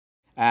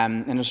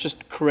And it's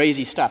just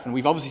crazy stuff. And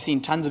we've obviously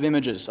seen tons of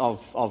images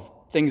of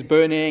things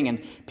burning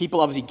and people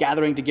obviously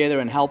gathering together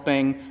and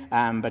helping,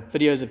 but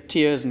videos of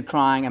tears and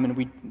crying. I mean,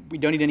 we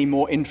don't need any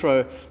more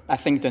intro, I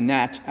think, than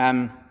that.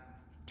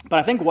 But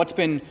I think what's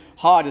been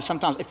hard is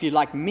sometimes, if you're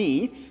like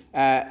me,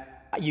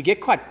 you get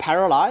quite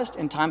paralyzed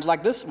in times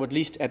like this, or at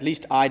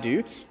least I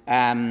do.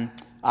 I'm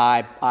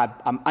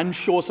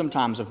unsure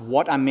sometimes of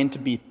what I'm meant to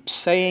be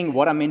saying,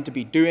 what I'm meant to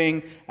be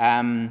doing.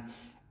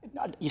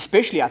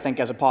 Especially, I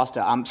think, as a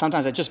pastor,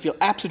 sometimes I just feel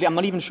absolutely, I'm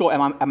not even sure,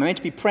 am I meant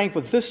to be praying for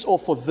this or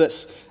for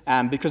this?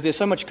 Because there's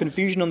so much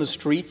confusion on the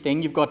streets.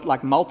 Then you've got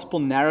like multiple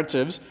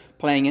narratives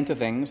playing into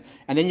things,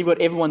 and then you've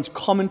got everyone's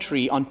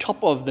commentary on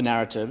top of the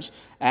narratives,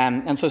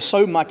 and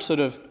so much sort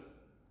of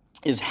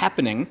is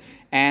happening.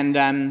 And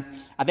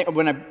I think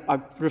when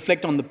I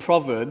reflect on the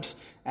Proverbs,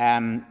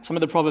 some of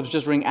the Proverbs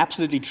just ring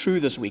absolutely true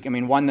this week. I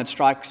mean, one that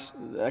strikes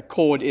a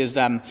chord is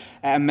a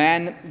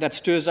man that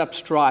stirs up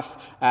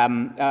strife,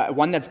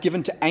 one that's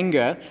given to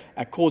anger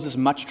causes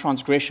much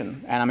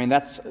transgression. And I mean,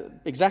 that's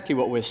exactly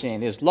what we're seeing.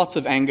 There's lots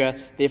of anger,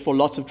 therefore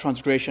lots of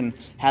transgression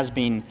has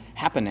been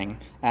happening.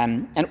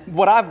 And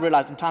what I've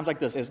realized in times like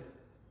this is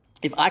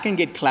if I can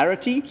get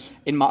clarity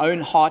in my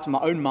own heart, in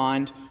my own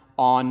mind,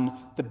 on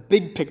the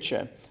big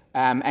picture,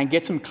 and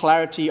get some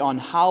clarity on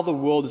how the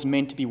world is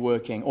meant to be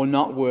working or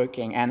not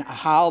working, and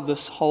how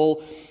this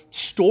whole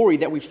story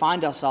that we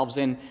find ourselves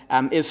in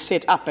is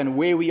set up, and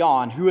where we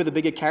are, and who are the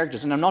bigger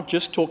characters. And I'm not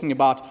just talking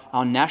about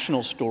our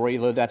national story,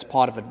 though that's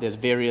part of it. There's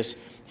various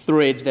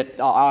threads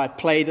that are at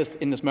play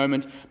in this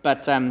moment,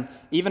 but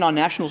even our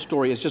national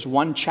story is just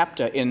one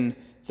chapter in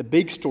the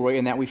big story,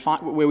 in that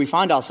where we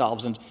find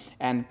ourselves,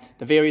 and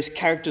the various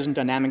characters and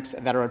dynamics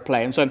that are at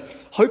play. And so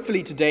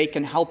hopefully today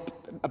can help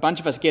a bunch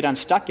of us get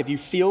unstuck if you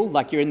feel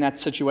like you're in that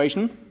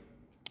situation,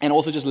 and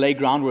also just lay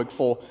groundwork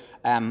for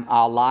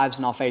our lives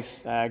and our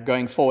faith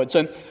going forward.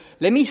 So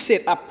let me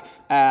set up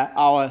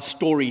our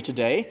story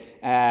today,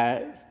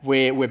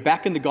 where we're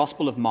back in the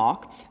Gospel of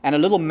Mark, and a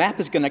little map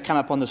is going to come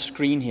up on the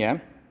screen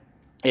here.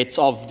 It's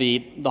of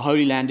the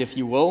Holy Land, if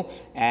you will,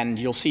 and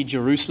you'll see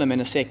Jerusalem in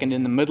a second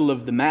in the middle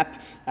of the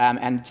map,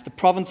 and it's the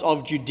province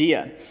of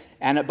Judea.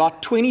 And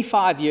about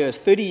 25 years,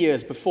 30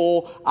 years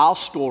before our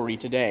story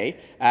today,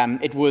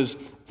 it was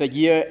the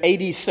year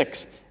AD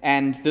 6,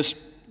 and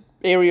this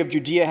area of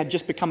Judea had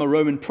just become a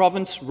Roman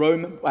province.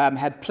 Rome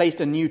had placed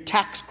a new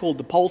tax called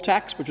the poll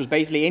tax, which was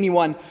basically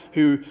anyone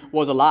who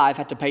was alive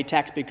had to pay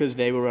tax because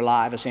they were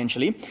alive,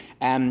 essentially.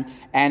 And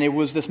it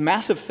was this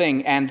massive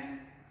thing, and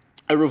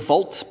a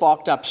revolt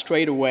sparked up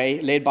straight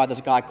away, led by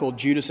this guy called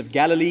Judas of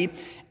Galilee,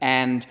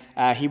 and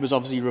he was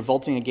obviously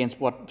revolting against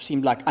what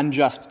seemed like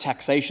unjust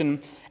taxation.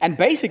 And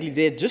basically,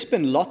 there had just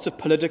been lots of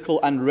political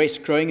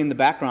unrest growing in the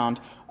background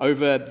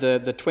over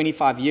the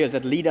 25 years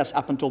that lead us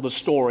up until the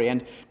story.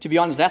 And to be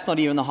honest, that's not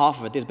even the half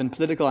of it. There's been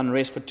political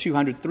unrest for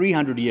 200,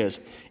 300 years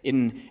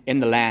in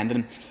the land.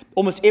 And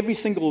almost every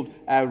single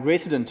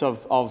resident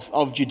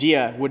of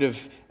Judea would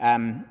have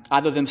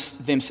either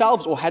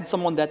themselves or had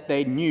someone that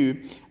they knew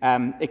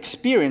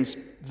experience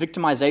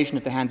victimization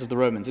at the hands of the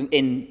Romans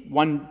in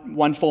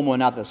one form or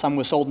another. Some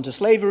were sold into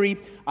slavery,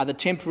 either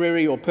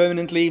temporary or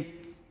permanently.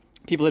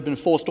 People had been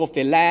forced off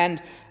their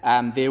land.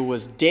 There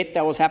was debt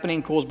that was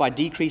happening caused by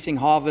decreasing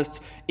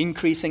harvests,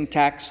 increasing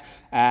tax,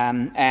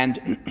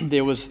 and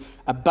there was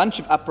a bunch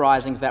of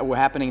uprisings that were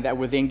happening that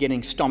were then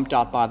getting stomped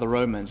out by the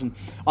Romans. And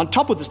on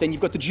top of this, then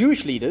you've got the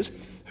Jewish leaders,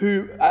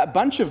 who a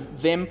bunch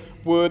of them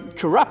were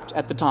corrupt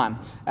at the time.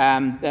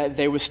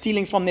 They were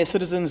stealing from their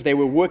citizens. They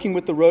were working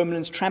with the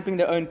Romans, trampling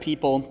their own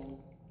people.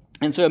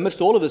 And so amidst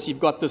all of this, you've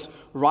got this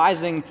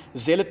rising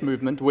zealot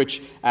movement,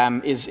 which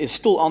is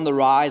still on the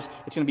rise.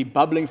 It's going to be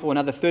bubbling for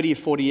another 30 or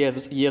 40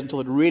 years until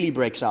it really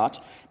breaks out.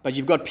 But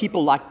you've got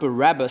people like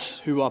Barabbas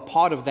who are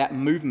part of that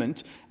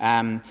movement.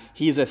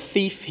 He's a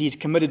thief. He's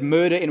committed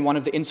murder in one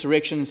of the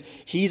insurrections.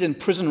 He's in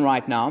prison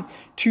right now.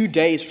 2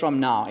 days from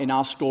now, in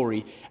our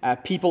story,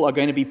 people are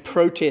going to be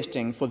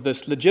protesting for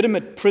this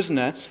legitimate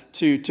prisoner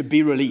to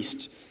be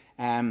released.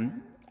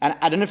 And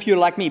I don't know if you're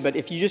like me, but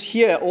if you just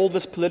hear all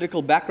this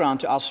political background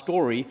to our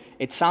story,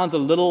 it sounds a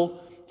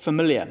little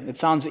familiar. It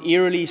sounds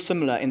eerily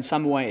similar in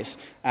some ways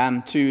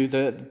to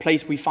the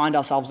place we find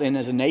ourselves in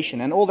as a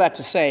nation. And all that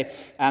to say,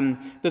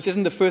 this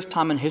isn't the first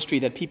time in history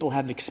that people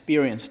have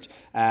experienced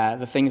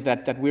the things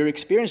that we're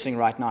experiencing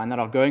right now and that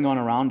are going on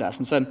around us.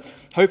 And so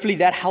hopefully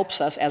that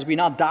helps us as we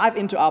now dive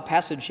into our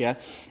passage here.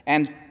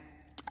 And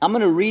I'm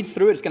going to read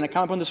through it. It's going to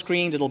come up on the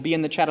screens. It'll be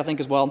in the chat, I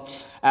think, as well.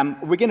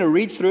 We're going to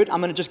read through it.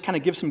 I'm going to just kind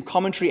of give some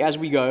commentary as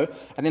we go.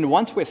 And then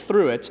once we're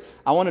through it,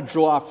 I want to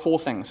draw out 4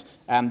 things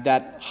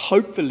that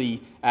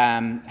hopefully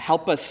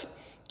help us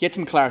get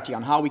some clarity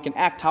on how we can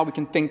act, how we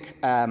can think,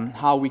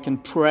 how we can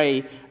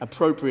pray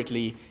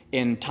appropriately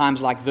in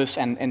times like this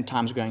and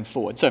times going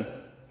forward. So,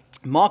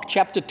 Mark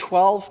chapter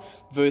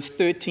 12, verse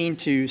 13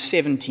 to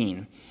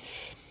 17.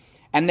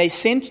 And they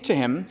sent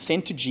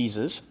to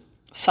Jesus,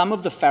 some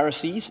of the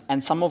Pharisees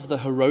and some of the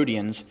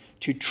Herodians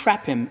to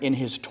trap him in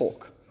his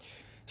talk.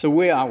 So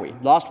where are we?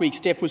 Last week,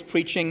 Steph was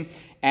preaching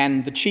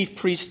And the chief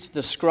priests,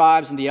 the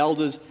scribes, and the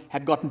elders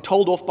had gotten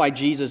told off by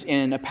Jesus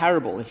in a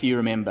parable, if you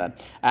remember.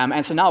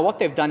 And so now what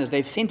they've done is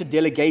they've sent a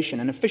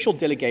delegation, an official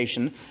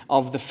delegation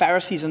of the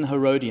Pharisees and the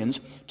Herodians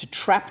to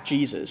trap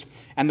Jesus.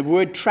 And the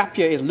word trap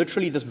here is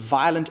literally this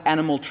violent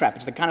animal trap.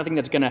 It's the kind of thing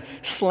that's going to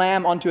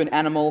slam onto an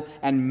animal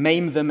and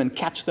maim them and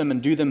catch them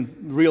and do them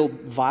real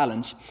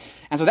violence.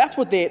 And so that's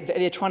what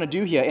they're trying to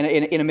do here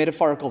in a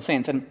metaphorical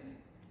sense. And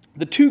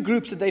the two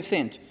groups that they've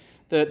sent,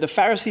 the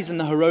Pharisees and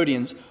the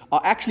Herodians,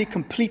 are actually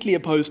completely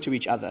opposed to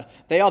each other.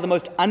 They are the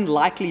most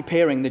unlikely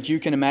pairing that you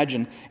can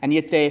imagine, and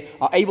yet they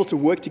are able to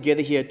work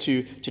together here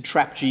to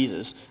trap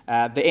Jesus.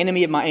 The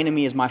enemy of my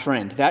enemy is my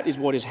friend. That is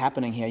what is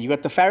happening here. You've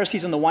got the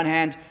Pharisees on the one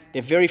hand.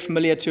 They're very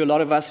familiar to a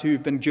lot of us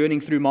who've been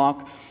journeying through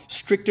Mark.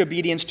 Strict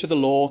obedience to the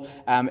law,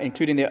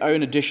 including their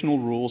own additional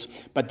rules,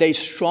 but they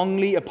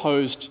strongly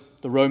opposed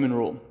the Roman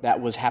rule that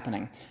was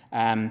happening.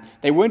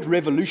 They weren't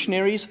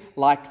revolutionaries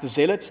like the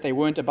Zealots. They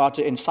weren't about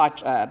to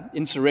incite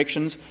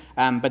insurrections,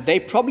 but they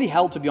probably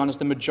held, to be honest,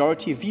 the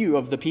majority view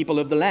of the people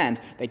of the land.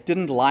 They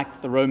didn't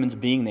like the Romans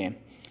being there.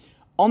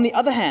 On the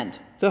other hand,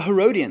 the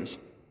Herodians,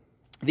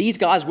 these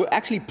guys were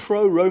actually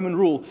pro-Roman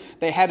rule.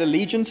 They had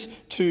allegiance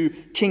to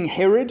King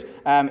Herod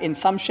in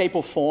some shape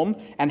or form,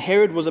 and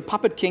Herod was a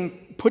puppet king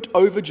put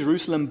over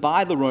Jerusalem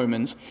by the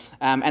Romans.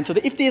 And so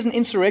if there's an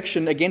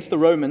insurrection against the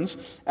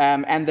Romans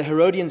and the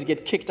Herodians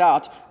get kicked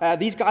out,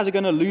 these guys are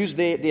going to lose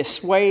their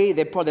sway.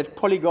 They've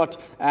probably got,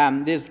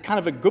 there's kind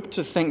of a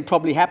Gupta thing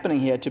probably happening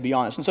here, to be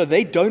honest. And so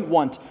they don't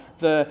want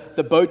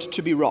the boat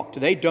to be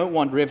rocked. They don't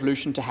want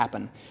revolution to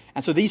happen.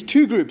 And so these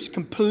two groups,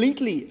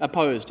 completely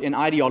opposed in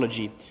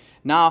ideology,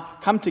 now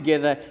come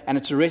together, and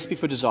it's a recipe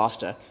for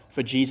disaster,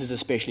 for Jesus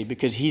especially,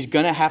 because he's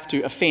going to have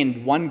to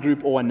offend one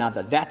group or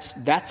another.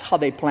 That's how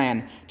they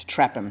plan to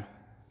trap him.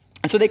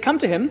 And so they come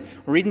to him,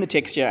 we're reading the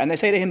text here, and they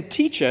say to him,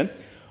 "Teacher,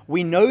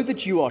 we know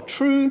that you are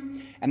true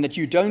and that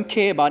you don't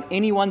care about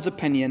anyone's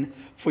opinion,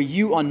 for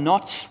you are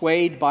not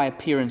swayed by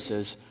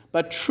appearances,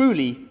 but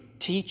truly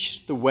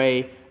teach the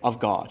way of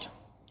God."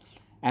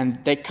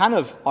 And they kind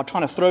of are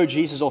trying to throw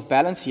Jesus off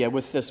balance here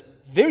with this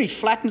very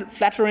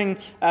flattering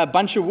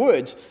bunch of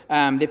words.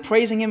 They're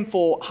praising him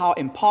for how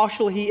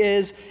impartial he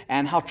is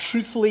and how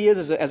truthful he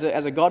is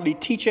as a godly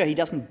teacher. He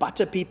doesn't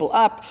butter people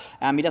up.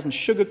 He doesn't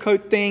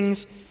sugarcoat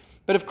things.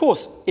 But of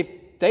course, if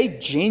they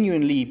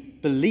genuinely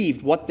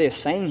believed what they're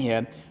saying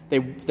here,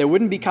 they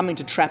wouldn't be coming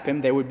to trap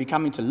him. They would be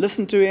coming to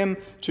listen to him,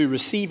 to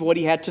receive what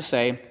he had to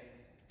say.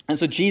 And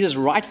so Jesus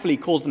rightfully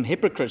calls them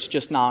hypocrites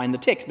just now in the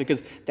text,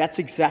 because that's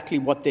exactly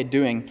what they're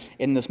doing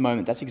in this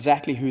moment. That's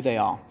exactly who they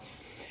are.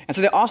 And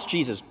so they asked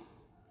Jesus,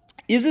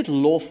 "Is it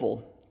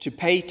lawful to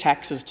pay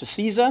taxes to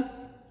Caesar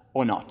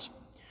or not?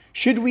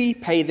 Should we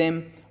pay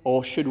them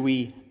or should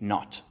we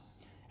not?"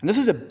 And this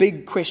is a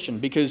big question,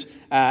 because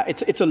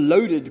it's a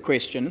loaded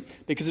question,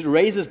 because it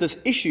raises this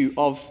issue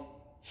of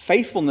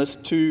faithfulness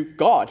to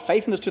God,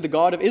 faithfulness to the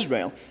God of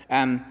Israel.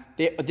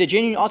 They're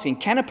genuinely asking,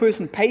 can a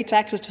person pay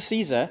taxes to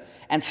Caesar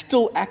and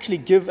still actually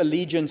give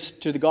allegiance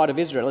to the God of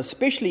Israel,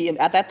 especially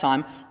at that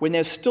time when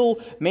there's still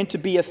meant to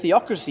be a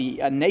theocracy,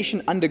 a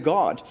nation under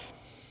God?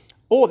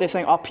 Or they're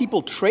saying, are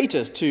people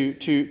traitors to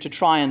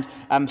try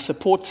and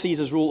support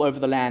Caesar's rule over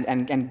the land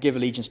and give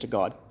allegiance to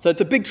God? So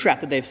it's a big trap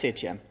that they've set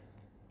here.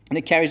 And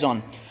it carries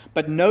on.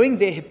 But knowing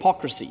their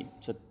hypocrisy,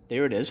 so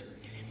there it is,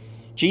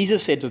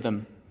 Jesus said to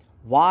them,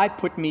 "Why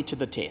put me to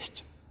the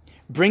test?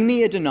 Bring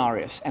me a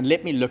denarius and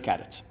let me look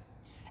at it."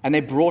 And they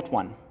brought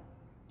one.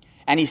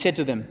 And he said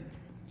to them,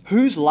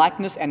 "Whose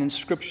likeness and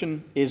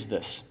inscription is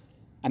this?"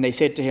 And they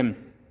said to him,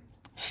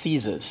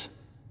 "Caesar's."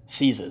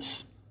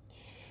 Caesar's.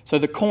 So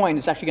the coin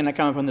is actually going to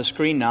come up on the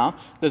screen now,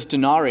 this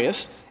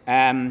denarius.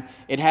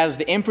 It has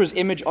the emperor's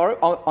image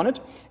on it,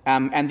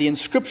 and the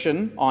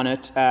inscription on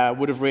it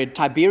would have read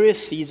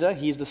Tiberius Caesar.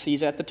 He's the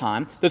Caesar at the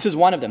time. This is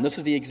one of them. This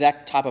is the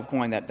exact type of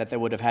coin that they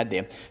would have had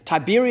there.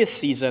 Tiberius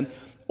Caesar,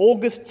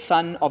 August,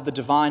 son of the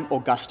divine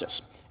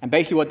Augustus. And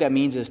basically what that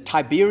means is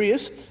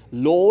Tiberius,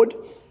 Lord,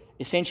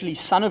 essentially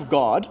son of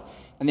God,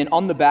 and then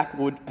on the back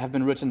would have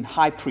been written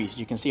high priest.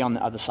 You can see on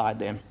the other side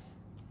there.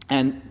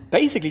 And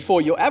basically,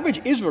 for your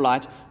average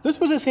Israelite, this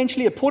was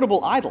essentially a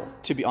portable idol,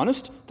 to be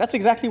honest. That's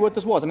exactly what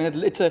this was. I mean,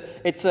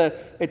 it's a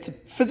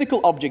physical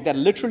object that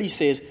literally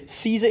says,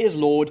 Caesar is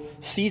Lord,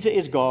 Caesar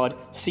is God,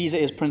 Caesar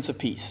is Prince of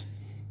Peace.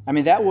 I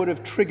mean, that would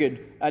have triggered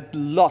a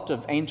lot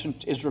of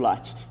ancient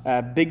Israelites,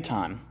 big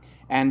time.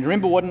 And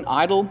remember what an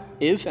idol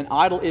is? An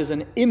idol is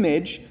an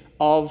image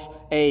of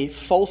a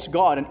false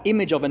god, an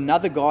image of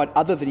another god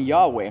other than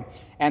Yahweh.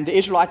 And the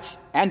Israelites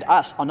and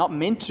us are not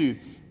meant to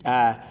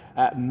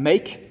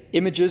make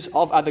images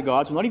of other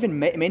gods. We're not even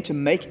meant to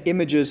make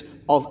images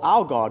of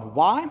our God.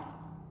 Why?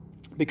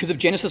 Because of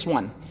Genesis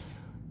 1.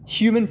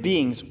 Human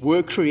beings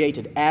were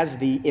created as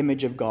the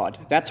image of God.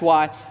 That's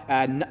why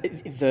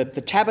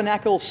the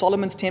tabernacle,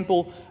 Solomon's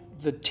temple,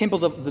 the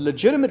temples of the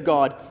legitimate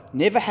God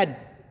never had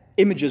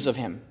images of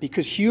him,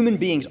 because human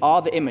beings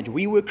are the image.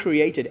 We were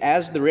created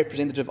as the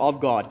representative of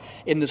God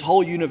in this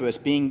whole universe,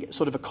 being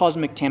sort of a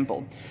cosmic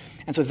temple.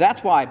 And so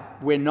that's why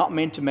we're not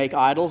meant to make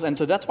idols. And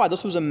so that's why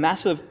this was a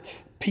massive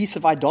piece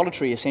of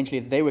idolatry, essentially,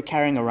 that they were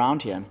carrying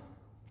around here.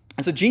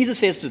 And so Jesus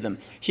says to them,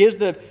 here's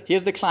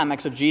the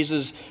climax of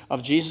Jesus'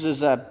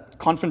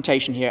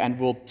 confrontation here, and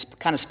we'll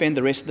kind of spend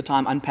the rest of the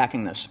time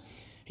unpacking this.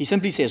 He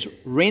simply says,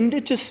 render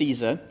to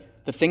Caesar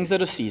the things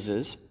that are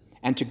Caesar's,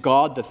 and to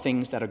God the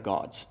things that are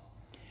God's.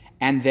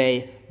 And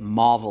they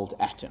marveled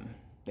at him.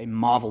 They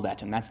marveled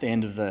at him. That's the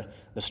end of the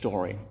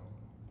story.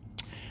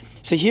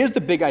 So here's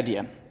the big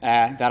idea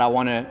that I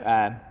want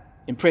to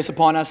impress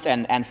upon us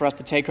and for us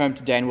to take home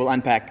today, and we'll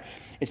unpack.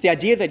 It's the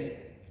idea that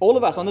all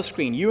of us on the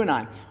screen, you and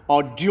I,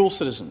 are dual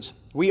citizens.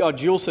 We are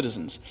dual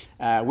citizens.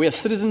 We are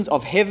citizens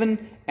of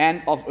heaven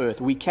and of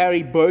earth. We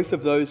carry both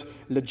of those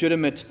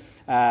legitimate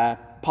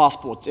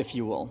passports, if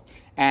you will.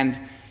 And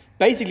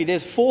basically,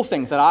 there's 4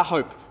 things that I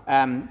hope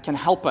can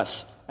help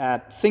us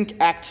think,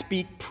 act,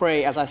 speak,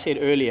 pray, as I said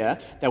earlier,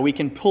 that we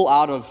can pull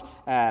out of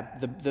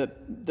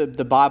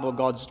the Bible,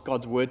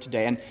 God's word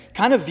today, and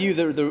kind of view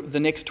the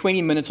next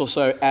 20 minutes or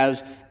so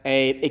as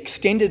a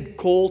extended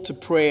call to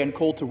prayer and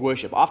call to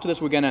worship. After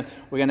this, we're gonna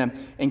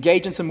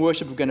engage in some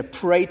worship. We're gonna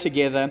pray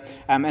together,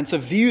 and so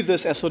view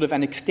this as sort of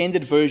an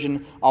extended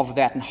version of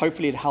that, and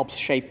hopefully it helps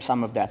shape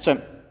some of that.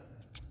 So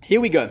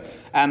here we go.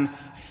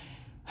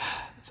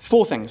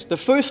 4 things. The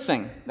first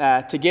thing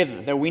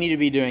together that we need to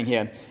be doing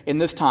here in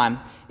this time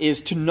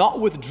is to not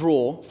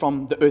withdraw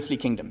from the earthly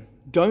kingdom.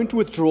 Don't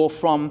withdraw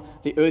from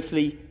the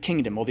earthly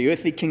kingdom or the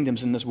earthly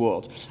kingdoms in this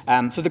world.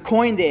 So the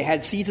coin there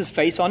had Caesar's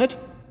face on it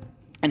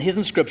and his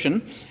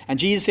inscription. And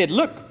Jesus said,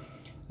 look,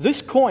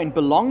 this coin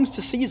belongs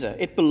to Caesar.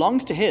 It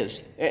belongs to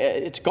his.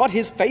 It's got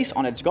his face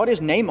on it. It's got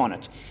his name on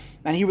it.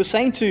 And he was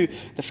saying to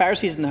the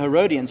Pharisees and the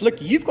Herodians,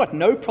 look, you've got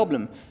no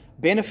problem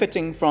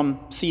benefiting from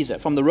Caesar,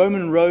 from the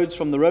Roman roads,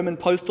 from the Roman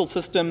postal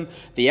system,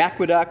 the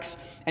aqueducts,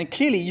 and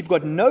clearly you've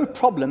got no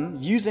problem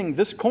using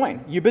this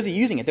coin. You're busy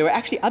using it. There were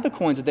actually other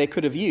coins that they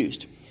could have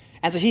used.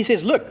 And so he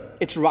says, look,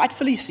 it's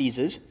rightfully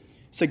Caesar's,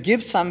 so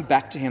give some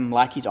back to him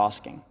like he's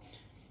asking.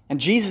 And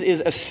Jesus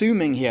is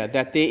assuming here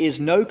that there is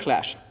no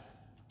clash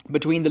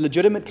between the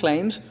legitimate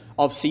claims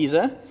of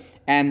Caesar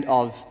and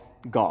of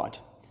God.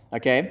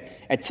 Okay,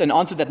 it's an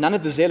answer that none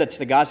of the zealots,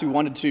 the guys who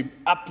wanted to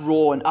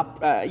uproar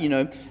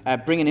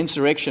and bring an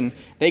insurrection,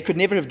 they could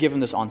never have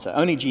given this answer.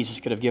 Only Jesus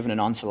could have given an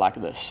answer like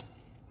this.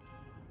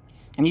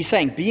 And he's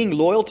saying, being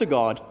loyal to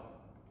God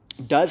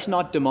does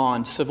not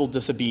demand civil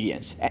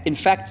disobedience. In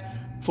fact,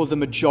 for the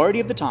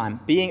majority of the time,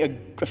 being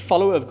a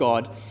follower of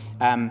God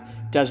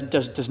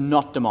does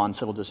not demand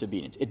civil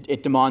disobedience.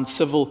 It demands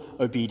civil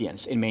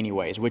obedience in many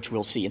ways, which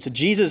we'll see. And so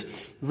Jesus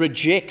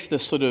rejects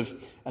this sort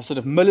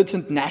of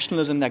militant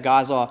nationalism that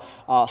guys are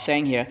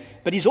saying here,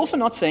 but he's also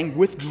not saying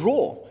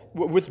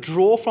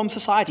withdraw from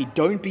society,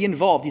 don't be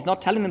involved. He's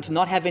not telling them to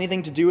not have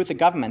anything to do with the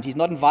government. He's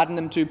not inviting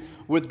them to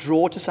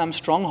withdraw to some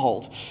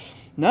stronghold.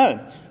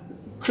 No.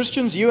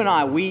 Christians, you and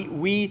I,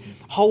 we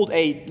hold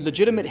a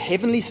legitimate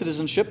heavenly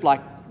citizenship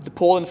like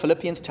Paul in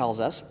Philippians tells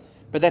us,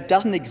 but that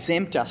doesn't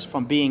exempt us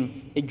from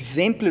being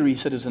exemplary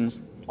citizens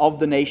of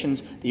the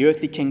nations, the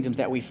earthly kingdoms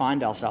that we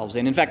find ourselves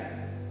in. In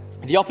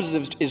fact, the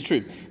opposite is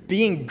true.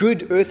 Being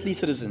good earthly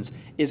citizens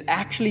is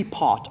actually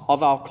part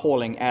of our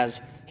calling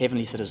as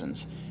heavenly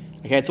citizens.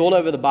 Okay, it's all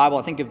over the Bible.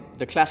 I think of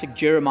the classic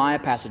Jeremiah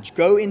passage.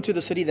 Go into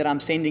the city that I'm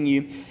sending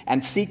you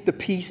and seek the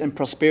peace and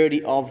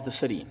prosperity of the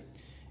city.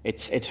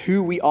 It's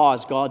who we are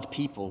as God's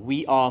people.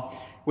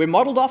 We're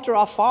modeled after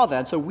our Father,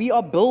 and so we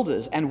are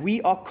builders, and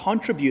we are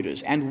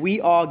contributors, and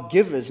we are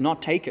givers,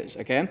 not takers,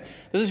 okay?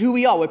 This is who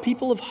we are. We're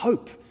people of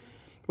hope.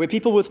 We're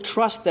people with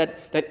trust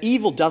that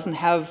evil doesn't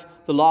have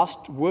the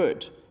last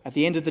word at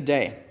the end of the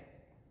day.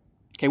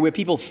 Okay, we're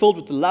people filled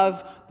with the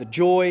love, the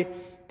joy,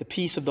 the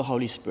peace of the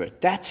Holy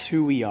Spirit. That's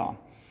who we are.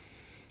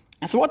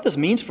 And so what this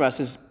means for us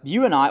is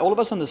you and I, all of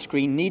us on the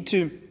screen, need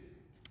to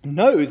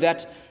know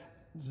that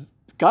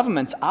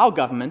our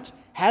government,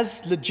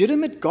 has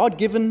legitimate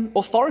God-given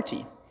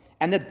authority,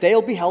 and that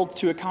they'll be held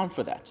to account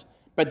for that.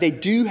 But they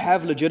do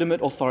have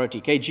legitimate authority.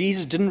 Okay,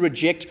 Jesus didn't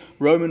reject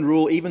Roman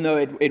rule, even though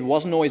it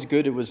wasn't always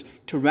good. It was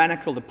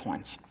tyrannical at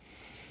points.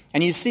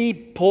 And you see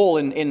Paul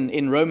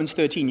in Romans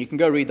 13. You can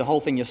go read the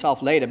whole thing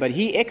yourself later, but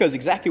he echoes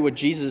exactly what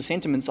Jesus'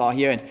 sentiments are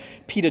here, and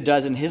Peter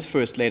does in his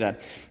first letter.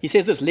 He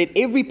says this, let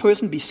every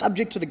person be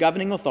subject to the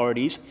governing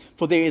authorities,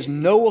 for there is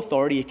no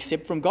authority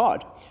except from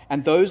God,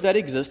 and those that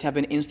exist have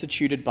been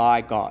instituted by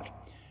God.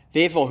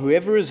 Therefore,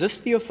 whoever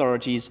resists the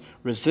authorities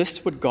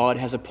resists what God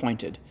has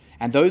appointed,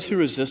 and those who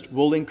resist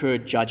will incur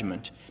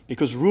judgment,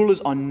 because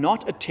rulers are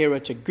not a terror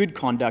to good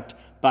conduct,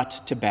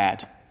 but to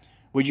bad.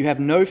 Would you have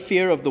no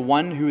fear of the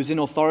one who is in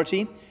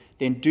authority?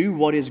 Then do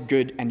what is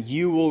good, and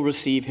you will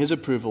receive his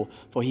approval,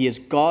 for he is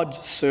God's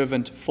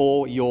servant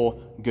for your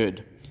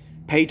good.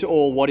 Pay to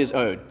all what is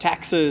owed,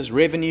 taxes,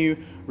 revenue,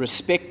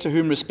 respect to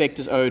whom respect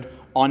is owed,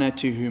 honor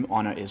to whom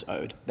honor is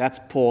owed. That's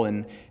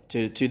Paul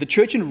to the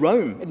church in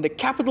Rome, in the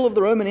capital of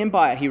the Roman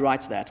Empire. He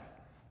writes that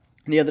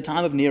near the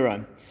time of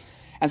Nero.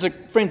 And so,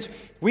 friends,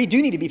 we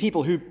do need to be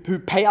people who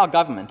pay our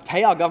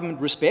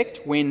government respect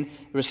when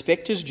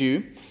respect is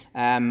due.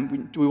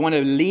 We want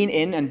to lean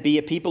in and be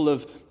a people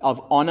of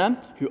honor,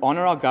 who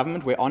honor our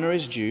government where honor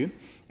is due.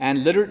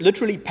 and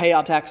literally pay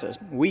our taxes.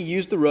 We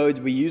use the roads,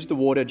 we use the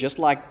water, just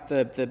like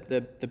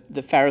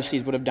the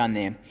Pharisees would have done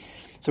there.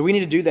 So we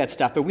need to do that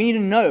stuff. But we need to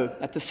know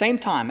at the same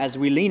time as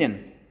we lean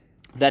in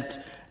that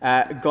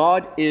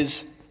God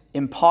is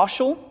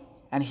impartial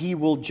and He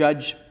will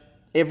judge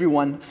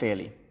everyone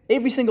fairly.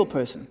 Every single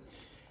person.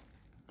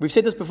 We've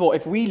said this before,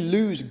 if we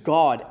lose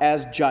God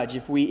as judge,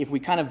 if we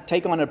kind of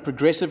take on a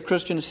progressive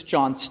Christian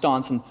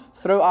stance and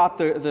throw out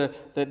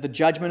the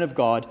judgment of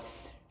God,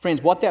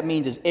 friends, what that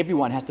means is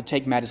everyone has to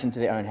take matters into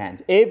their own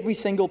hands. Every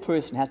single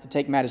person has to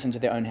take matters into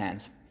their own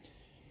hands.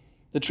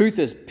 The truth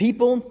is,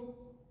 people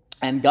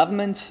and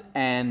governments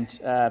and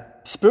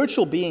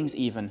spiritual beings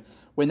even,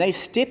 when they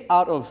step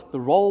out of the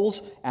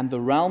roles and the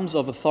realms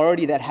of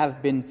authority that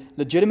have been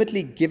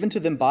legitimately given to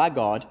them by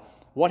God,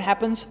 what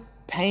happens?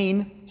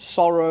 Pain,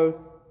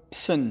 sorrow,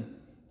 sin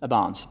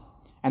abounds.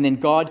 And then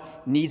God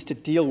needs to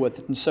deal with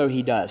it, and so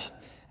He does.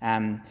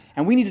 And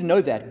we need to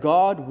know that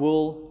God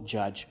will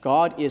judge.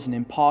 God is an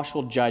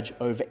impartial judge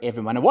over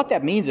everyone. And what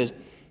that means is,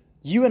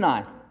 you and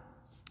I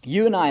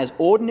as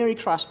ordinary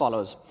Christ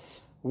followers,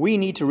 we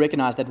need to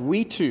recognize that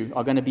we too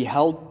are going to be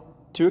held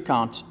to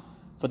account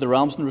for the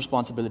realms and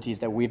responsibilities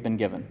that we've been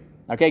given.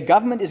 Okay,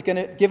 government is going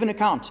to give an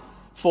account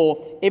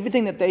for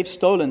everything that they've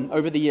stolen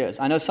over the years.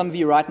 I know some of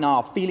you right now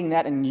are feeling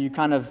that and you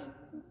kind of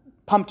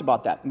pumped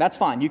about that. And that's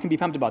fine. You can be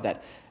pumped about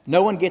that.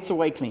 No one gets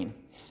away clean.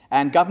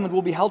 And government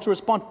will be held to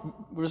account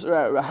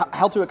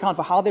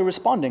for how they're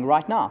responding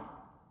right now.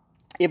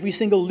 Every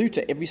single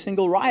looter, every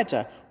single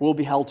rioter will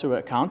be held to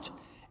account.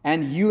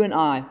 And you and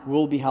I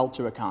will be held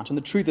to account. And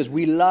the truth is,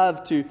 we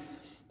love to,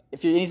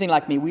 if you're anything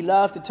like me, we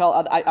love to tell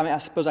other, I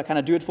suppose I kind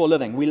of do it for a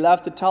living. We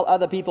love to tell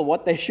other people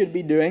what they should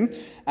be doing.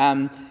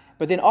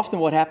 But then often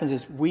what happens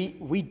is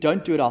we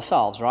don't do it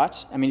ourselves, right?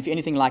 I mean, if you're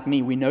anything like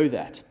me, we know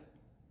that.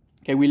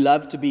 Okay, we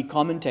love to be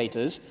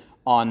commentators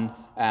on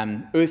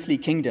earthly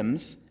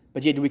kingdoms,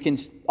 but yet we can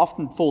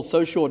often fall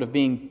so short of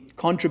being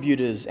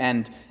contributors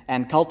and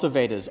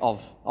cultivators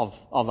of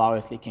our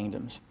earthly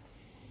kingdoms.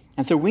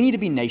 And so we need to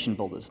be nation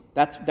builders.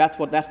 That's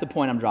the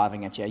point I'm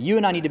driving at here. You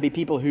and I need to be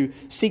people who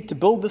seek to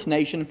build this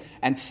nation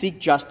and seek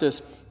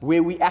justice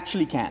where we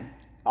actually can.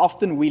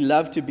 Often we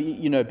love to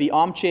be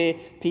armchair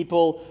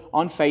people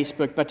on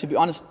Facebook, but to be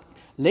honest,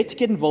 let's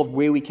get involved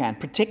where we can.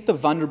 Protect the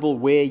vulnerable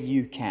where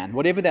you can,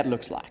 whatever that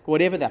looks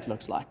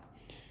like.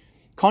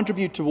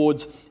 Contribute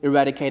towards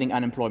eradicating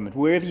unemployment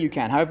wherever you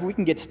can. However we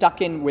can get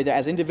stuck in, whether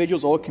as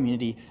individuals or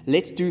community,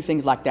 let's do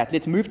things like that.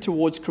 Let's move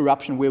towards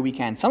corruption where we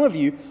can. Some of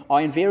you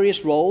are in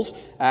various roles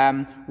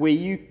where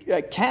you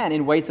can,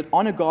 in ways that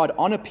honor God,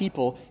 honor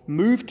people,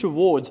 move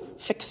towards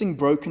fixing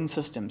broken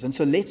systems. And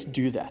so let's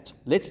do that.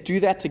 Let's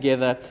do that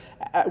together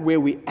where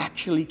we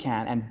actually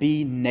can and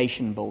be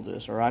nation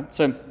builders, all right?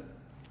 So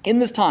in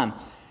this time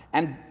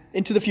and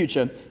into the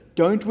future,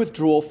 don't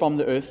withdraw from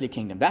the earthly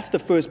kingdom. That's the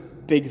first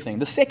big thing.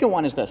 The second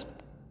one is this.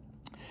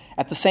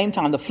 At the same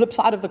time, the flip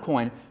side of the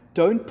coin,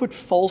 don't put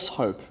false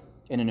hope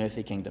in an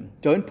earthly kingdom.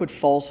 Don't put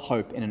false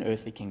hope in an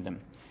earthly kingdom.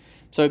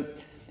 So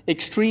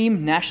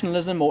extreme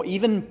nationalism or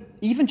even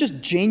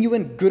just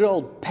genuine good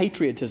old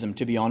patriotism,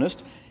 to be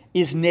honest,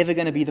 is never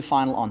going to be the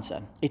final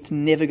answer. It's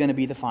never going to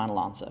be the final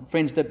answer.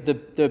 Friends,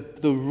 the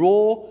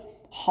raw,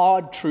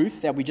 hard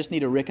truth that we just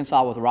need to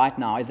reconcile with right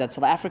now is that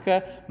South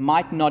Africa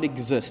might not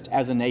exist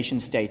as a nation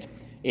state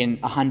in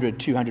 100,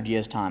 200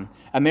 years' time.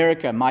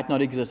 America might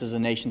not exist as a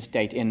nation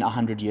state in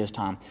 100 years'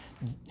 time.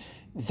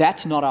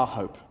 That's not our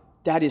hope.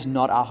 That is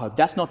not our hope.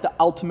 That's not the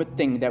ultimate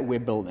thing that we're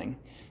building.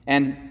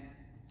 And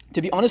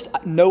to be honest,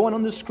 no one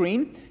on the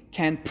screen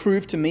can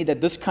prove to me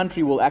that this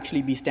country will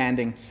actually be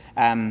standing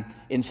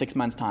in 6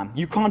 months' time.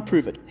 You can't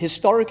prove it.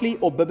 Historically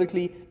or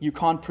biblically, you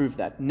can't prove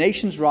that.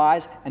 Nations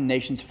rise and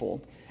nations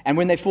fall. And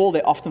when they fall,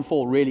 they often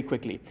fall really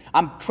quickly.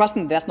 I'm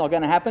trusting that's not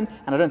going to happen,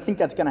 and I don't think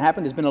that's going to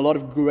happen. There's been a lot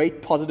of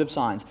great positive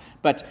signs.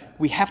 But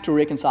we have to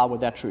reconcile with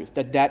that truth,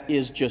 that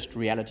is just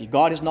reality.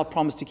 God has not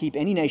promised to keep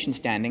any nation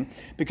standing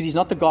because He's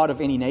not the God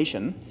of any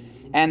nation.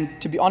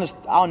 And to be honest,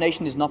 our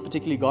nation is not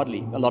particularly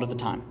godly a lot of the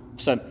time.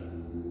 So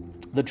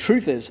the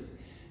truth is,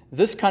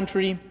 this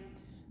country,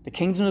 the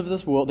kingdoms of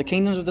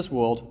this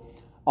world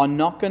are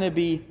not going to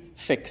be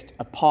fixed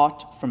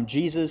apart from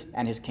Jesus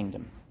and His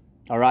kingdom.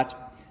 All right?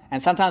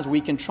 And sometimes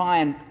we can try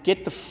and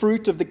get the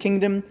fruit of the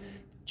kingdom,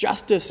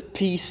 justice,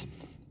 peace,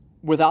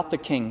 without the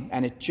king,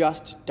 and it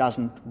just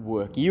doesn't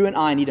work. You and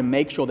I need to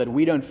make sure that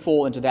we don't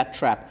fall into that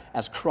trap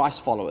as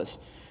Christ followers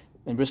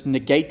and just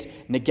negate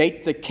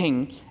the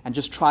king and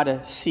just try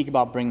to seek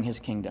about bringing His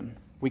kingdom.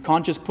 We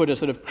can't just put a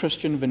sort of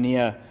Christian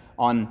veneer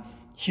on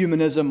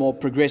humanism or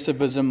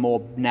progressivism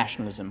or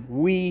nationalism.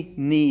 We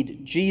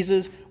need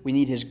Jesus. We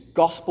need His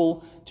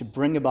gospel to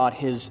bring about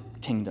His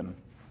kingdom.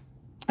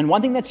 And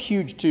one thing that's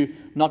huge to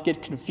not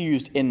get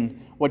confused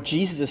in what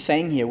Jesus is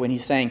saying here when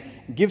He's saying,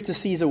 give to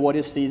Caesar what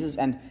is Caesar's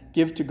and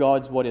give to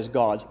God what is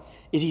God's,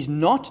 is He's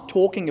not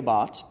talking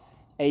about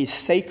a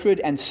sacred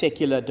and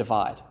secular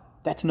divide.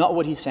 That's not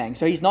what He's saying.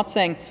 So He's not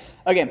saying,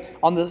 okay,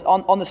 on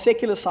the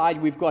secular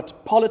side, we've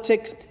got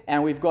politics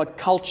and we've got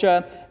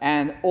culture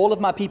and all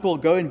of my people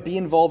go and be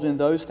involved in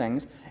those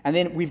things. And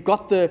then we've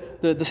got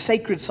the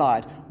sacred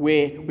side,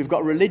 where we've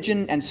got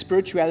religion and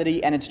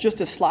spirituality, and it's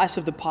just a slice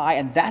of the pie,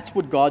 and that's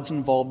what God's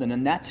involved in,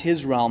 and that's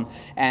his realm,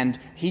 and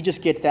he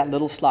just gets that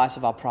little slice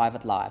of our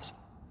private lives.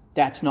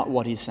 That's not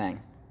what he's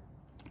saying.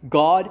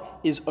 God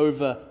is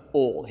over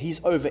all. He's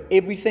over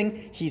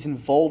everything. He's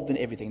involved in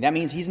everything. That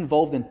means he's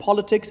involved in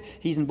politics,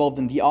 he's involved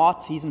in the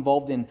arts, he's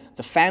involved in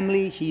the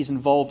family, he's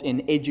involved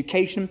in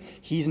education,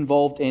 he's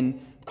involved in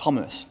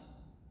commerce.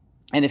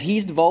 And if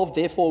he's involved,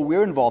 therefore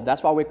we're involved.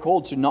 That's why we're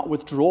called to not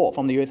withdraw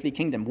from the earthly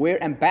kingdom. We're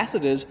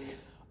ambassadors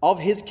of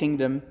his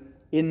kingdom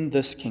in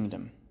this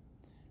kingdom.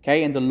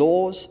 Okay, and the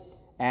laws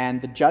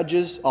and the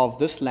judges of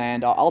this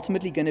land are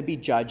ultimately going to be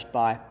judged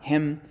by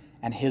him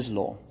and his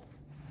law.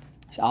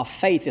 So our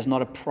faith is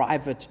not a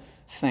private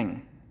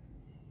thing.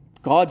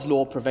 God's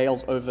law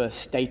prevails over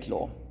state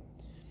law.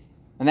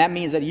 And that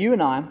means that you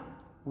and I,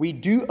 we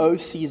do owe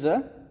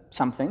Caesar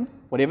something,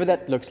 whatever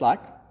that looks like,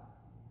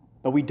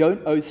 but we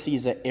don't owe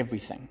Caesar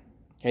everything.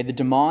 Okay, the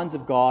demands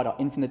of God are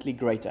infinitely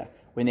greater.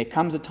 When there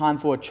comes a time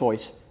for a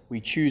choice, we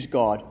choose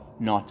God,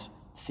 not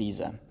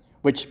Caesar.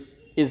 Which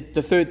is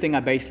the third thing I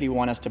basically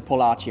want us to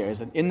pull out here, is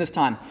that in this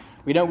time,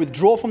 we don't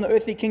withdraw from the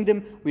earthly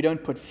kingdom, we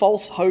don't put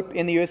false hope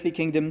in the earthly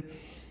kingdom,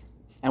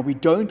 and we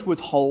don't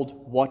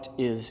withhold what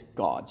is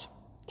God's.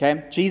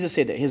 Okay? Jesus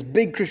said that. His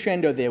big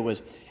crescendo there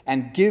was,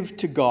 and give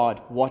to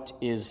God what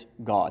is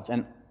God's.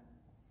 And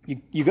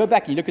you go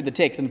back and you look at the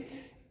text, and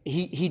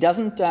he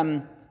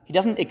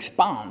doesn't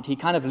expound. He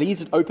kind of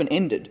leaves it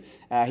open-ended.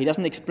 He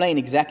doesn't explain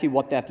exactly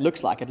what that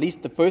looks like. At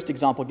least the first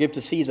example, give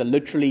to Caesar,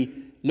 literally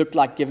looked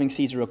like giving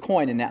Caesar a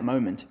coin in that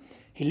moment.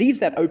 He leaves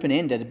that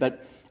open-ended,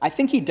 but I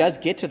think he does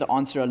get to the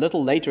answer a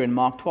little later in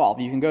Mark 12.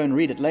 You can go and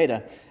read it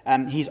later.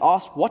 He's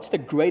asked, what's the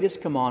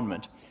greatest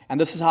commandment? And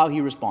this is how he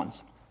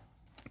responds.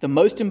 The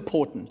most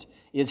important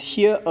is,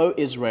 hear, O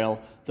Israel,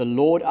 the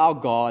Lord our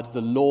God,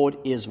 the Lord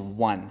is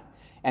one.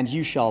 And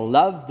you shall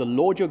love the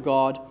Lord your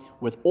God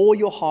with all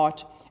your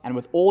heart and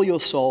with all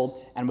your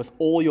soul and with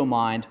all your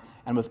mind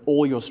and with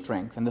all your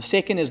strength. And the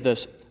second is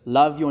this,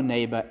 love your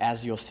neighbor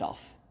as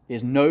yourself.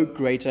 There's no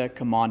greater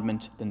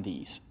commandment than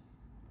these.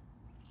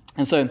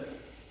 And so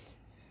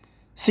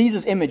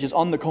Caesar's image is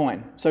on the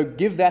coin. So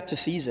give that to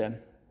Caesar.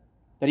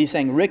 That he's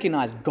saying,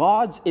 recognize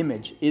God's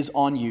image is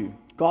on you.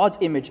 God's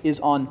image is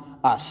on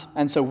us.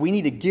 And so we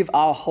need to give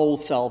our whole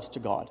selves to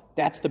God.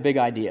 That's the big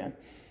idea.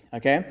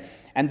 Okay?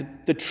 And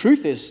the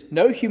truth is,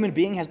 no human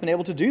being has been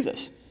able to do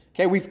this.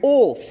 Okay? We've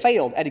all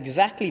failed at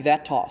exactly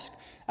that task,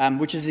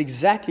 which is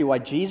exactly why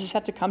Jesus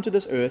had to come to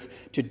this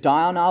earth to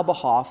die on our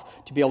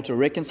behalf, to be able to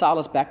reconcile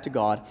us back to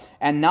God.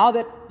 And now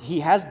that he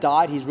has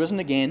died, he's risen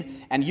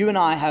again, and you and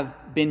I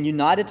have been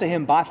united to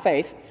him by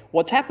faith,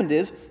 what's happened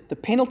is the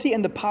penalty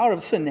and the power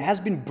of sin has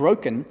been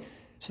broken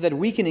so that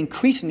we can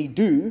increasingly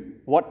do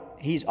what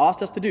he's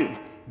asked us to do,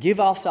 give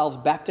ourselves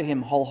back to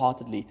him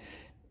wholeheartedly.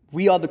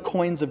 We are the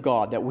coins of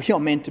God that we are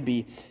meant to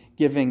be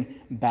giving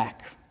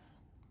back.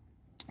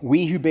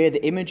 We who bear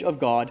the image of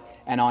God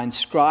and are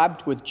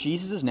inscribed with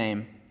Jesus'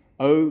 name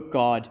owe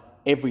God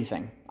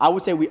everything. I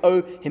would say we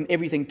owe him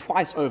everything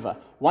twice over,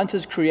 once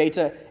as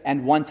creator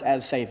and once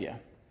as savior.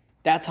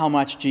 That's how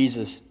much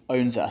Jesus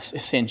owns us,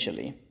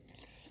 essentially.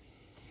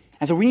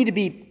 And so we need to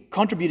be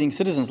contributing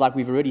citizens like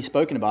we've already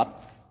spoken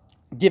about.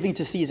 Giving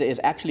to Caesar is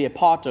actually a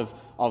part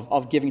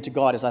of giving to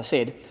God, as I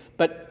said.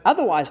 But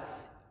otherwise,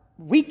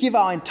 we give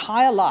our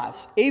entire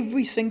lives,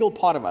 every single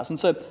part of us. And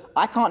so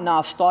I can't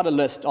now start a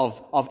list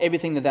of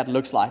everything that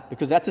looks like,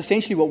 because that's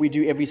essentially what we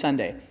do every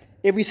Sunday.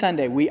 Every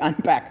Sunday, we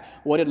unpack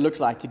what it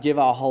looks like to give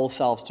our whole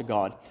selves to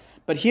God.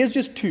 But here's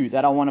just two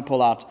that I want to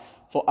pull out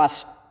for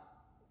us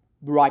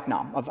right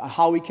now, of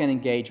how we can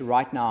engage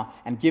right now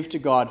and give to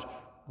God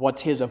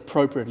what's his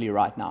appropriately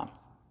right now.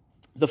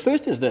 The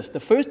first is this. The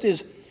first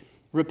is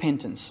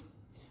repentance.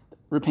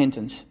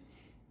 Repentance.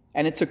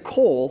 And it's a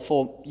call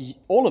for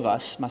all of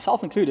us,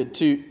 myself included,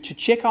 to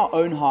check our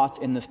own hearts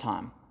in this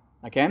time.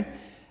 Okay?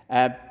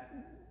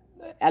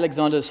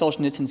 Alexander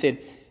Solzhenitsyn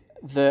said,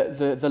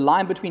 the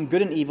line between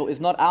good and evil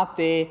is not out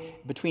there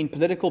between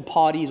political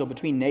parties or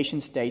between nation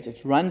states.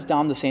 It runs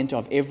down the center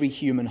of every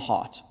human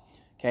heart.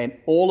 Okay? And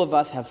all of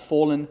us have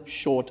fallen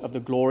short of the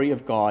glory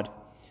of God.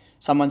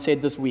 Someone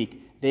said this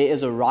week, there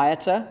is a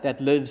rioter that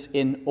lives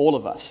in all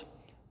of us.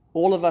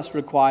 All of us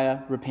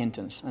require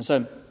repentance. And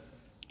so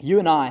you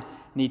and I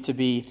need to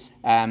be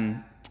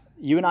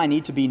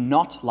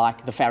not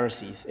like the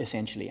Pharisees,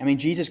 essentially. I mean,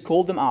 Jesus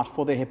called them out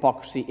for their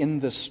hypocrisy in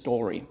this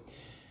story.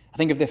 I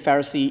think of the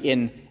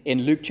Pharisee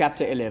in Luke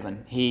chapter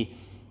 11. He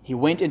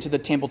went into the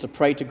temple to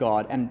pray to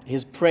God, and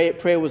his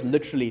prayer was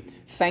literally,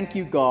 thank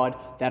you, God,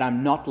 that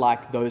I'm not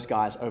like those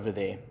guys over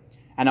there.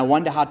 And I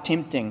wonder how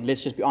tempting, let's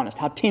just be honest,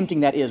 how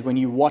tempting that is when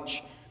you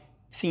watch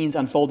scenes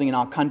unfolding in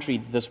our country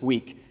this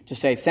week to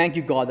say, thank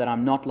you, God, that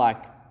I'm not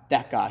like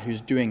that guy who's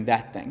doing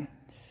that thing.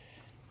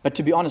 But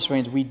to be honest,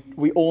 friends,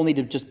 we all need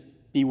to just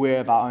beware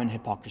of our own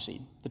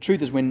hypocrisy. The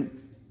truth is, when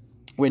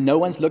no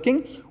one's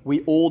looking,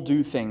 we all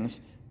do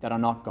things that are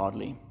not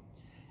godly.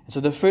 And so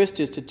the first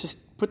is to just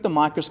put the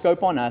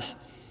microscope on us,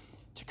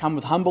 to come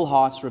with humble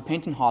hearts,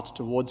 repentant hearts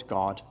towards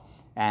God,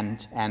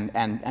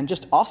 and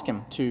just ask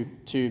him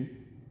to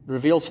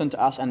reveal sin to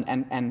us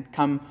and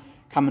come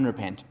and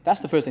repent. That's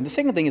the first thing. The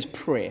second thing is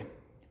prayer.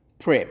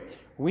 Prayer.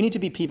 We need to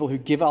be people who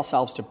give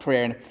ourselves to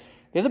prayer. And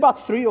there's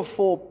about 3 or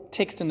 4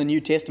 texts in the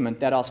New Testament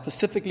that are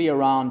specifically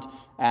around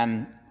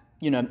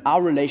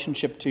our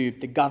relationship to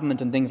the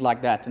government and things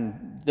like that.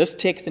 And this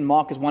text in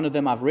Mark is one of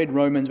them. I've read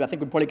Romans, but I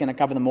think we're probably going to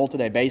cover them all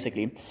today,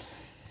 basically.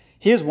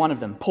 Here's one of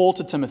them, Paul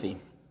to Timothy.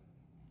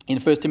 In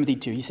 1 Timothy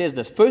 2, he says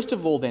this, "First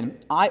of all, then,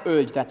 I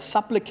urge that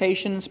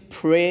supplications,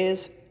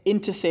 prayers,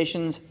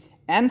 intercessions,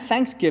 and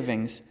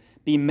thanksgivings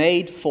be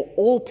made for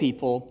all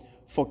people,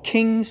 for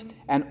kings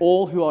and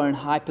all who are in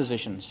high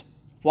positions."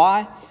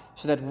 Why?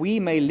 So that we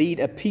may lead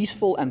a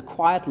peaceful and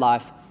quiet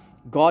life,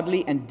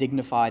 godly and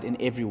dignified in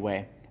every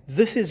way.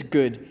 This is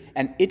good,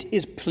 and it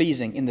is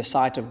pleasing in the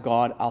sight of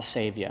God our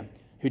Savior,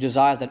 who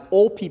desires that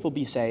all people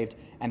be saved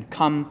and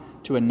come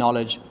to a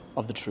knowledge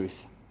of the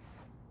truth.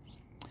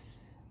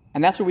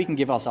 And that's what we can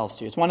give ourselves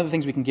to. It's one of the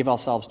things we can give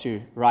ourselves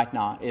to right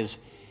now is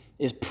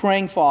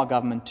praying for our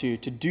government to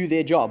do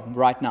their job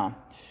right now,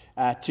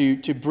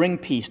 to bring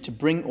peace, to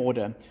bring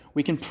order.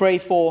 We can pray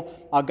for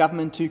our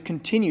government to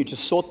continue to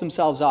sort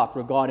themselves out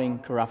regarding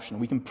corruption.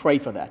 We can pray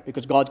for that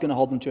because God's going to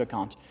hold them to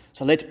account.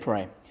 So let's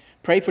pray.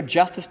 Pray for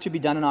justice to be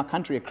done in our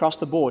country across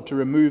the board to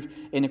remove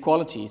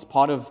inequalities.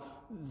 Part of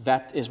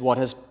that is what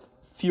has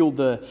fueled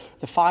the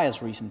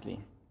fires recently.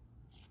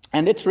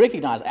 And let's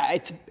recognize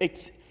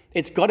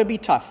it's got to be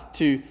tough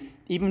to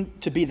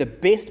be the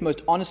best,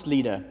 most honest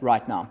leader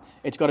right now.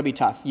 It's got to be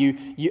tough.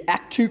 You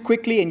act too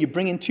quickly and you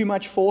bring in too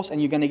much force and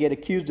you're going to get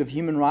accused of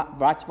human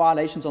rights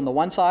violations on the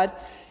one side.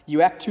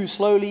 You act too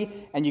slowly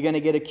and you're going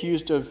to get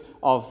accused of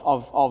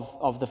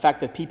the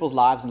fact that people's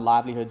lives and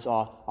livelihoods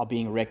are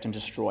being wrecked and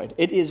destroyed.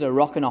 It is a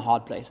rock and a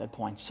hard place at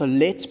points. So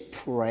let's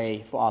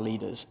pray for our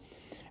leaders.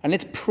 And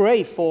let's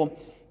pray for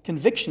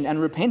conviction and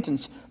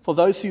repentance for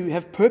those who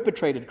have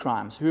perpetrated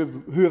crimes, who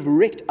have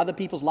wrecked other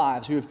people's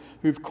lives, who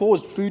have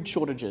caused food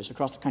shortages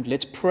across the country.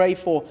 Let's pray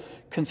for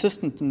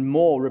consistent and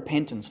more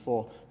repentance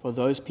for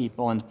those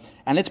people. And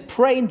let's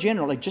pray in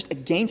general, like just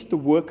against the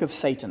work of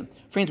Satan.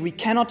 Friends, we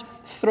cannot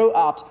throw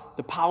out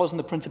the powers and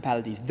the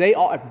principalities. They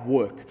are at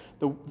work.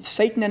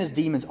 Satan and his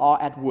demons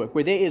are at work.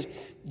 Where there is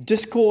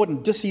discord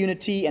and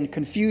disunity and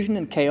confusion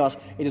and chaos,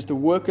 it is the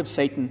work of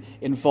Satan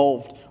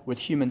involved with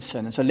human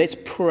sin. And so let's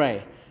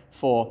pray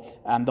for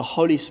the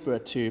Holy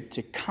Spirit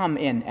to come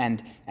in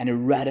and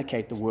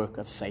eradicate the work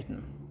of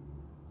Satan.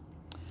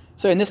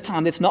 So in this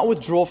time, let's not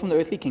withdraw from the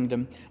earthly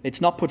kingdom.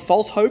 Let's not put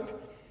false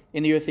hope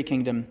in the earthly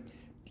kingdom.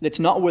 Let's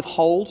not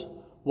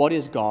withhold what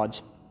is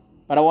God's.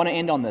 But I want to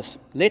end on this.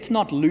 Let's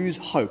not lose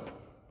hope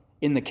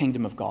in the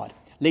kingdom of God.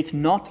 Let's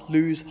not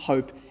lose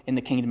hope in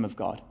the kingdom of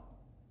God.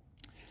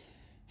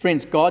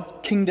 Friends, God's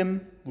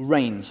kingdom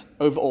reigns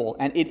over all,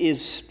 and it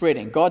is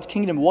spreading. God's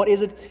kingdom, what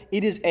is it?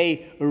 It is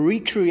a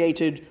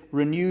recreated,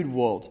 renewed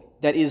world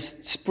that is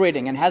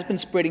spreading and has been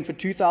spreading for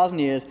 2,000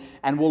 years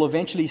and will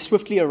eventually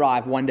swiftly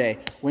arrive one day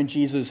when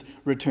Jesus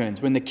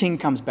returns, when the King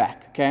comes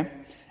back, okay?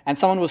 And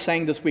someone was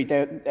saying this week,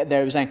 they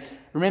were saying,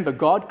 remember,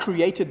 God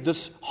created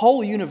this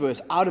whole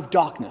universe out of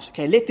darkness,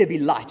 okay? Let there be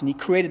light, and he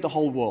created the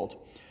whole world.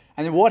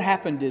 And then what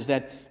happened is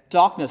that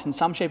darkness, in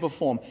some shape or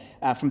form,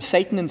 from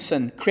Satan and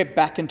sin, crept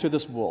back into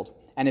this world,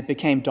 and it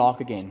became dark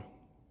again.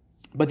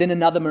 But then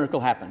another miracle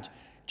happened.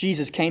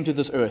 Jesus came to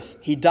this earth.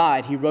 He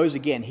died. He rose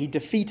again. He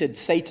defeated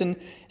Satan,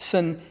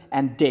 sin,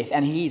 and death.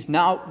 And he's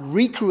now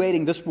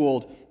recreating this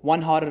world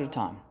one heart at a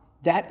time.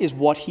 That is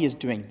what he is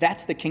doing.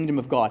 That's the kingdom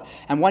of God.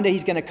 And one day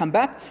he's going to come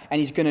back and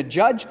he's going to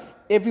judge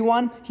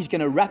everyone. He's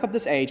going to wrap up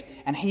this age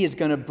and he is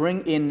going to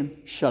bring in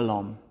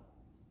shalom,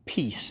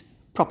 peace,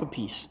 proper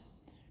peace.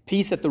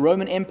 Peace that the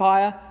Roman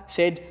Empire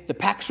said, the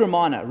Pax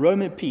Romana,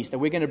 Roman peace that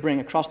we're going to bring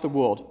across the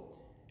world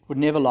would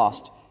never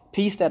last.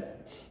 Peace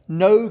that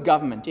no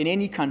government in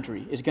any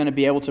country is going to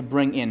be able to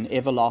bring in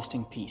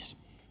everlasting peace.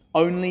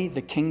 Only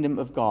the kingdom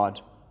of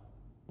God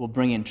will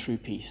bring in true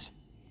peace.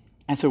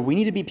 And so we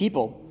need to be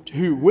people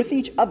who, with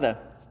each other,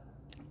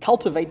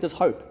 cultivate this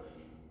hope.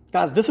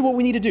 Guys, this is what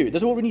we need to do.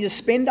 This is what we need to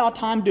spend our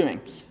time doing.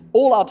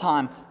 All our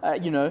time,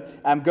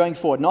 going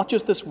forward, not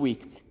just this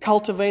week,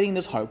 cultivating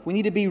this hope. We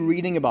need to be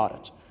reading about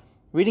it.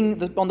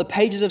 Reading on the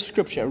pages of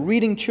Scripture,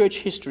 reading church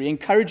history,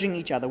 encouraging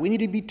each other. We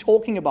need to be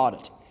talking about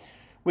it.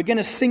 We're going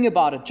to sing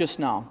about it just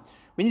now.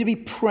 We need to be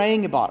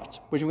praying about it,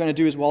 which we're going to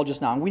do as well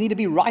just now. And we need to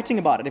be writing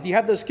about it. If you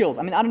have those skills,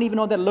 I don't even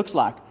know what that looks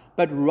like,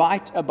 but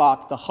write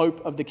about the hope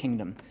of the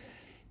kingdom.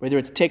 Whether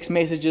it's text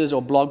messages or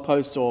blog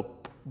posts or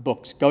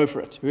books, go for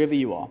it, whoever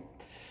you are.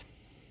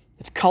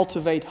 Let's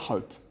cultivate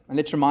hope. And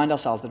let's remind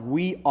ourselves that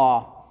we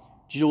are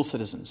dual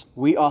citizens.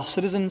 We are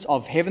citizens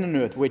of heaven and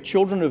earth. We're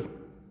children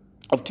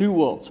of two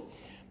worlds.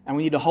 And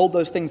we need to hold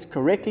those things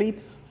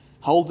correctly,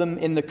 hold them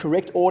in the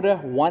correct order,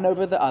 one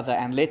over the other,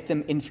 and let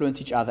them influence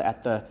each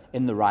other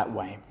in the right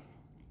way.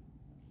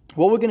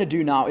 What we're going to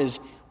do now is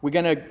we're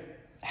going to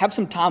have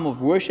some time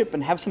of worship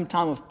and have some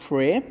time of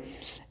prayer.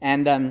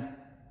 And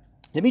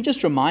let me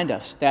just remind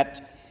us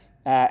that,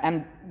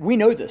 and we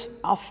know this,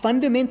 our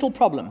fundamental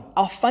problem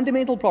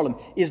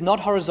is not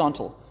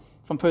horizontal.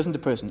 from person to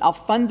person. Our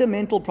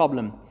fundamental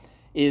problem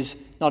is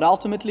not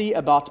ultimately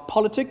about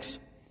politics,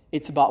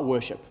 it's about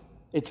worship.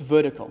 It's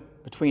vertical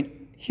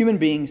between human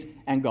beings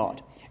and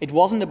God. It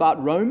wasn't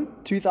about Rome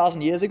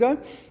 2,000 years ago,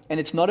 and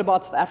it's not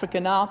about South Africa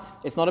now,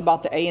 it's not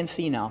about the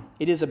ANC now.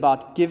 It is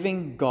about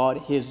giving God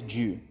his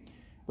due,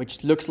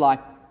 which looks like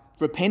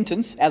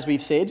repentance, as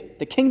we've said.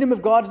 The kingdom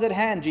of God is at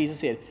hand, Jesus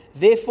said.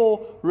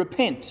 Therefore,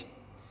 repent,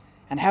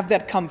 and have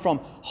that come from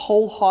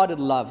wholehearted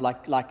love,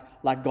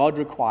 like God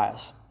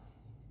requires.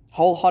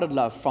 Wholehearted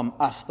love from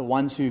us, the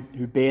ones who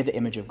bear the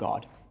image of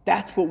God.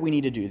 That's what we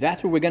need to do.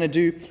 That's what we're going to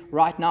do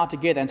right now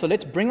together. And so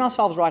let's bring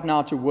ourselves right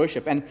now to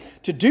worship and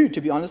to do, to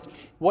be honest,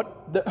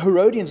 what the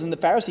Herodians and the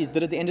Pharisees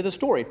did at the end of the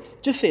story.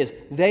 It just says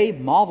they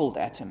marveled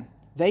at him.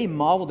 They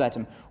marveled at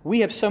him.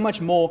 We have so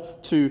much more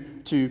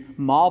to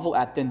marvel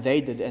at than they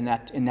did in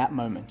that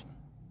moment.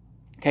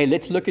 Okay,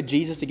 let's look at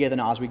Jesus together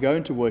now as we go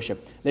into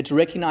worship. Let's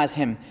recognize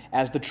him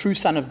as the true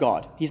Son of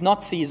God. He's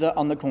not Caesar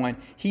on the coin.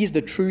 He's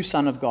the true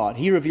Son of God.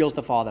 He reveals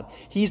the Father.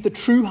 He's the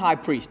true high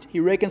priest.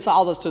 He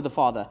reconciles us to the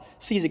Father.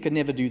 Caesar could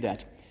never do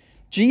that.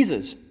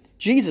 Jesus,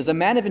 a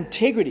man of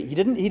integrity. He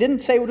didn't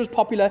say what was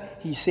popular.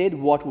 He said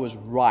what was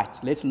right.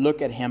 Let's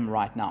look at him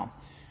right now.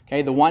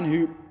 Okay, the one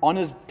who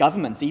honors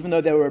governments, even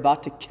though they were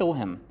about to kill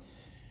him.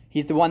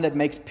 He's the one that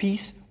makes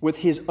peace with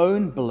his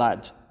own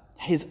blood.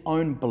 His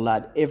own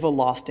blood,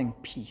 everlasting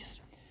peace.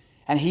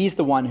 And he's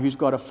the one who's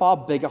got a far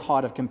bigger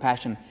heart of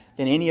compassion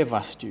than any of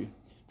us do,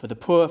 for the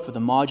poor, for the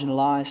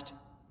marginalized.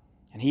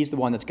 And he's the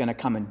one that's going to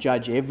come and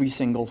judge every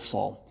single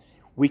soul.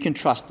 We can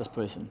trust this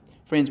person.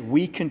 Friends,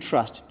 we can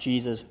trust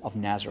Jesus of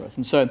Nazareth.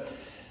 And so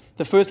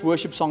the first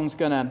worship song is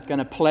going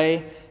to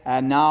play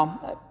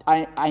now.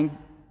 I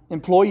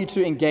implore you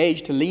to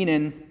engage, to lean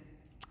in.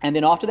 And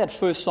then after that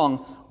first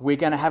song, we're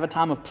going to have a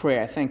time of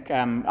prayer. I think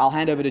I'll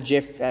hand over to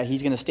Jeff.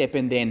 He's going to step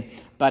in then.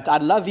 But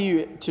I'd love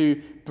you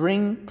to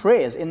bring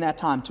prayers in that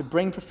time, to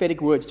bring prophetic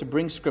words, to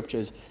bring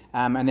scriptures.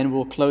 And then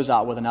we'll close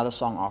out with another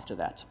song after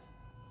that.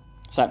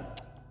 So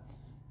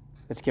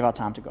let's give our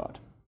time to God.